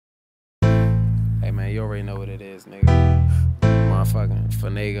man, you already know what it is, nigga. Motherfucking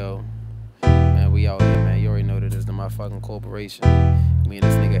Finago. Man, we out here, man. You already know what it is, the motherfucking corporation. Me and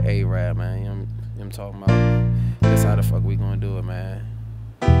this nigga A-Rap, man. You know what I'm talking about? That's how the fuck we gonna do it, man.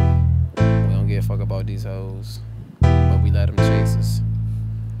 We don't give a fuck about these hoes, but we let them chase us.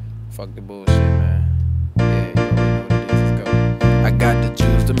 Fuck the bullshit, man. Yeah, you already know what it is. Let's go. I got the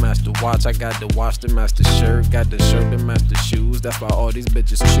jewels to match the watch, I got the watch to match the shirt, got the shirt to match the shoes. That's why all these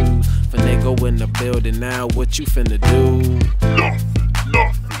bitches choose. Finago in the building now, what you finna do?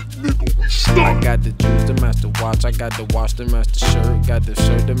 I got the jewels to match the watch, I got the watch to match the shirt, got the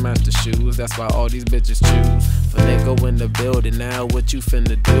shirt to match the shoes. That's why all these bitches choose. Finago in the building now, what you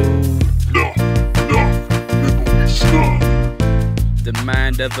finna do? The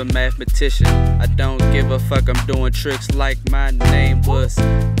mind of a mathematician. I don't give a fuck, I'm doing tricks like my name was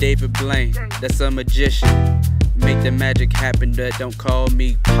David Blaine. That's a magician. Make the magic happen, but don't call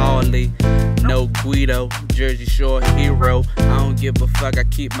me Paulie. No Guido, Jersey Shore hero. I don't give a fuck, I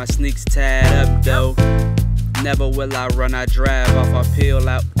keep my sneaks tied up though. Never will I run, I drive off, I peel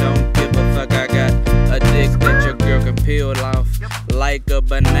out. Don't give a fuck, I got a dick that your girl can peel off like a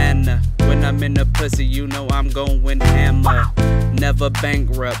banana. When I'm in the pussy, you know I'm going hammer. Never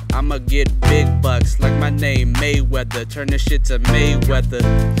bankrupt, I'ma get big bucks like my name Mayweather. Turn this shit to Mayweather.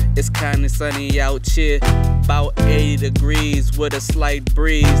 It's kinda sunny out here, about 80 degrees with a slight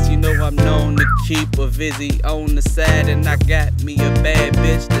breeze. You know I'm known to keep a Vizzy on the side, and I got me a bad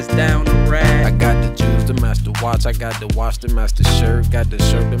bitch that's down the ride. I got the jewels to match the watch, I got the watch to match the shirt, got the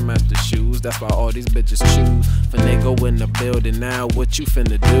shirt to match the shoes. That's why all these bitches choose. Finago in the building now, what you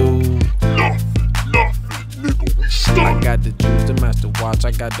finna do? I got the jewels to match the watch,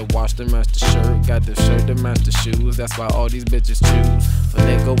 I got the watch to match the shirt, got the shirt to match the shoes. That's why all these bitches choose.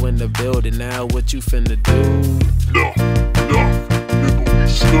 Finago in the building now, what you finna do?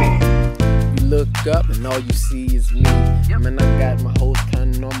 You look up and all you see is me. Man, I got my hoes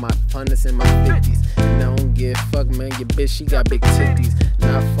counting on my funness in my 50s. And I don't give a fuck, man, your bitch, she got big titties.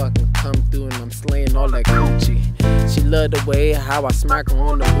 Now I fucking come through and I'm slaying all that coochie. She love the way how I smack her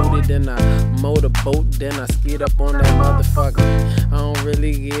on the booty, then I motorboat, then I skid up on that motherfucker. I don't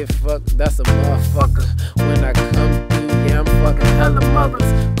really give a fuck, that's a motherfucker. When I come through, yeah, I'm fucking hella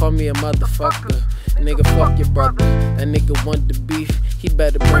mothers. Call me a motherfucker. Nigga, fuck your brother. That nigga want the beef, he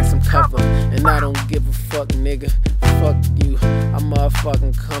better bring some cover. And I don't give a fuck, nigga. Fuck you. I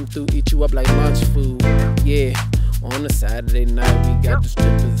motherfucking come through, eat you up like lunch food. Yeah, on a Saturday night, we got the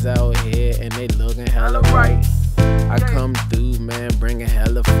strippers out here and they looking hella right. I come through, man, bring a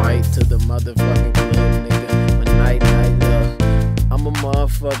hella fight to the motherfucking club, nigga. But night, look, I'm a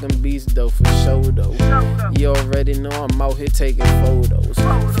motherfucking beast though, for sure though. You already know I'm out here taking photos.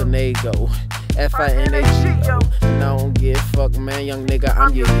 Finago, F-I-N-A-G-O. And I don't give a fuck, man, young nigga,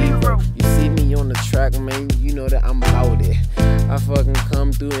 I'm your hero. You see me on the track, man, you know that I'm about it. I fucking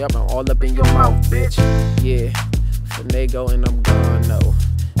come through, I'm all up in your mouth, bitch. Yeah, Finago and I'm gone, though.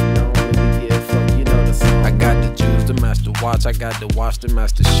 I don't really give a fuck, you know the song. I got the jewels to match the watch, I got the watch to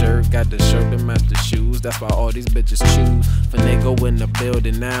match the shirt, got the shirt to match the shoes. That's why all these bitches choose. Finago in the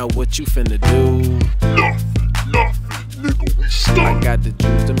building now, what you finna do? I got the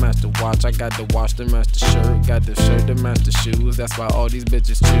jewels to match the watch, I got the watch to match the shirt, got the shirt to match the shoes. That's why all these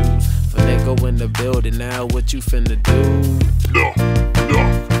bitches choose. Finago in the building now, what you finna do?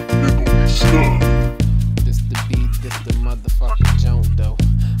 This the beat, this the motherfucking jump though.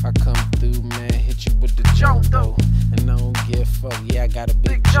 I come through, man, hit you with the jump though. And I don't give a fuck, yeah, I got a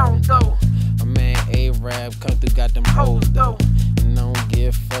big jump though. My man A-Rap come through, got them hoes though. And I don't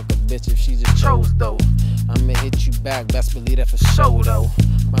give a fuck a bitch if she just chose though. I'ma hit you back, best believe that for sure though.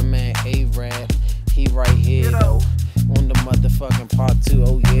 My man A-Rap, he right here though. On the motherfucking part 2,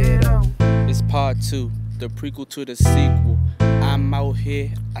 oh yeah though. It's part 2, the prequel to the sequel. I'm out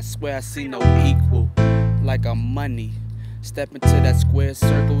here, I swear I see no equal. Like I'm money, step into that square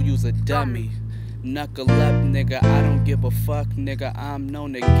circle, use a dummy. Knuckle up, nigga, I don't give a fuck, nigga. I'm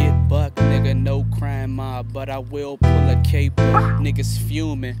known to get buck, nigga. No crime mob, but I will pull a caper. Niggas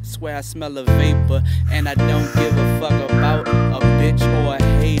fuming, swear I smell a vapor. And I don't give a fuck about a bitch or a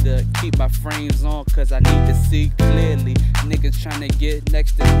hater. Keep my frames on, cause I need to see clearly. Niggas trying to get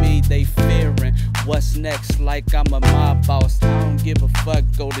next to me, they fearing what's next, like I'm a mob boss. I don't give a fuck,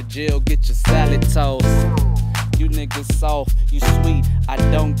 go to jail, get your salad tossed. You niggas soft, you sweet, I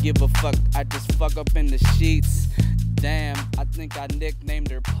don't give a fuck, I just fuck up in the sheets. Damn, I think I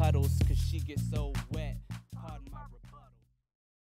nicknamed her Puddles, cause she gets so